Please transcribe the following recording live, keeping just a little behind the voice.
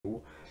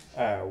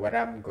What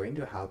I'm going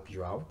to help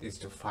you out is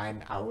to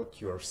find out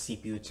your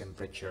CPU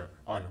temperature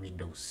on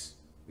Windows.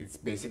 It's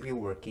basically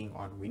working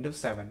on Windows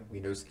 7,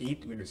 Windows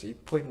 8, Windows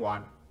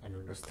 8.1, and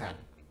Windows 10.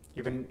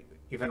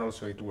 Even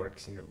also it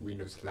works in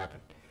Windows 11.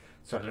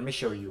 So let me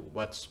show you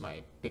what's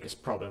my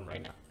biggest problem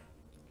right now.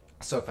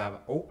 So if I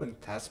open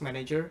Task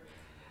Manager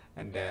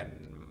and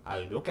then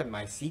I'll look at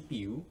my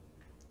CPU,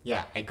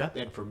 yeah, I got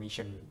the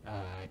information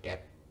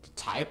that the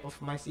type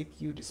of my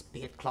CPU, the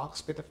speed, clock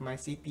speed of my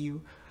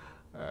CPU,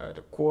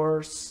 the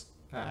cores,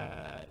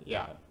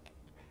 yeah,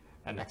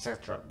 and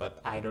etc.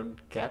 But I don't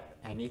get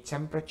any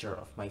temperature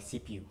of my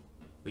CPU,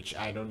 which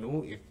I don't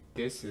know if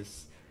this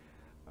is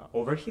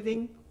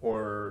overheating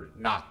or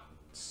not.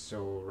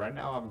 So right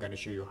now I'm gonna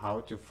show you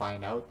how to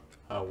find out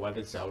what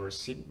is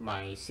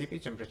my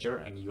CPU temperature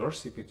and your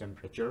CPU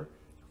temperature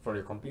for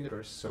your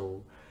computers,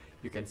 so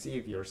you can see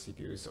if your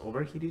CPU is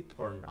overheated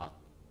or not.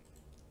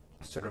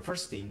 So the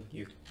first thing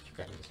you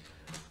can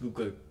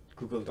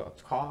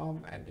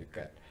google.com and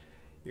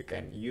you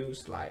can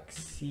use like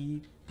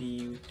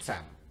CPU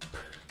temp.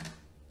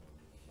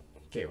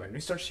 Okay, when we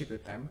search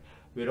CPU temp,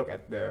 we look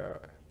at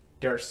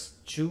there's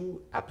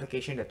two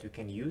applications that you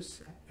can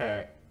use,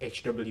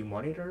 HW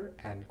monitor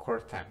and core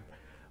temp.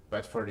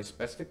 But for the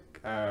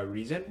specific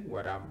reason,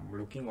 what I'm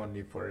looking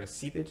only for a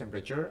CPU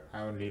temperature,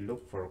 I only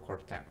look for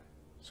core temp.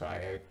 So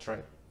I try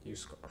to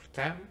use core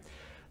temp,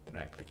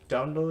 then I click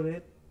download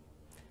it.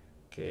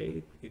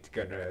 Okay, it's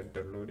gonna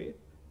download it.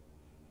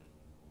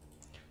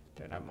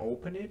 Then I'm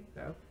open it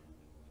up.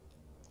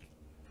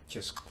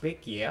 Just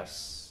click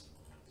yes,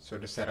 so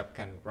the setup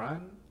can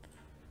run.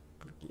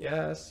 Click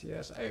yes,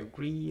 yes, I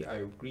agree,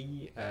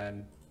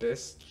 and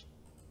this,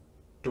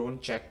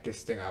 don't check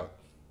this thing out.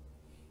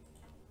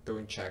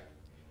 Don't check.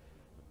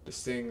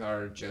 This thing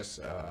are just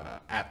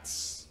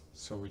ads.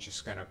 So we're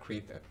just gonna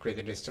create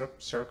a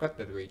circuit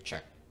that we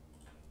check.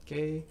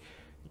 Okay,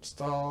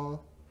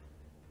 install.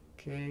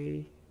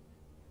 Okay,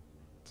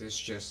 this is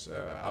just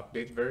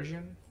update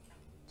version.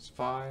 It's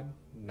fine.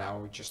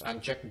 Now just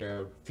uncheck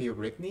the view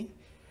readme,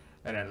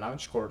 and then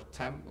launch core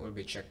temp will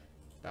be checked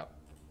out.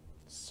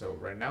 So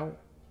right now,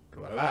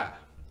 voila.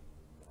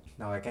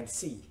 Now I can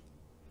see.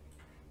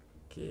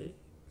 Okay,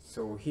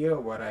 so here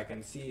what I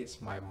can see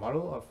is my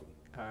model of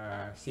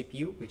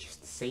CPU, which is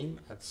the same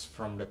as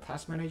from the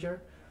task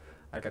manager.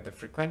 I got the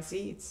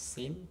frequency, it's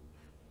the same.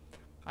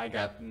 I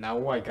got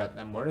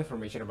more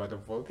information about the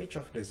voltage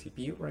of the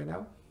CPU right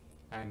now,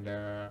 and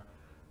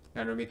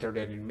nanometer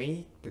that it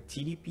made, the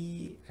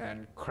TDP,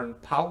 and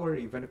current power,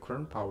 even the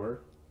current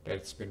power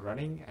that's been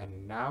running.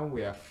 And now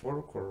we have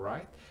 4 core,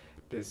 right?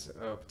 There's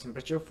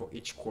temperature for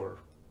each core,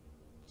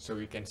 so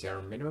we can see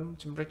our minimum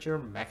temperature,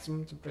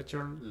 maximum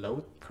temperature,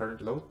 load,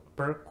 current load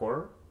per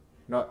core.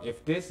 Not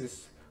if this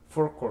is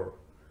 4 core,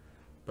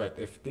 but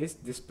if this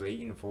display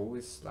info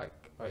is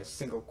like a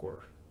single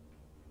core,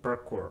 per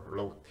core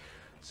load.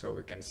 So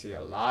we can see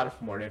a lot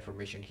of more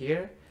information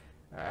here.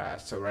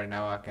 So right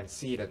now I can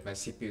see that my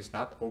CPU is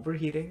not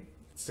overheating.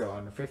 It's still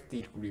on the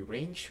 50-degree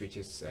range, which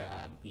is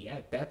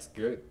yeah, that's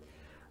good.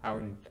 I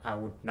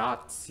would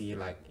not see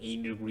like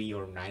 80-degree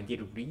or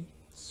 90-degree.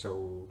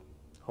 So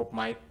hope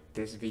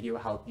this video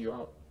helped you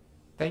out.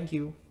 Thank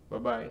you. Bye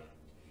bye.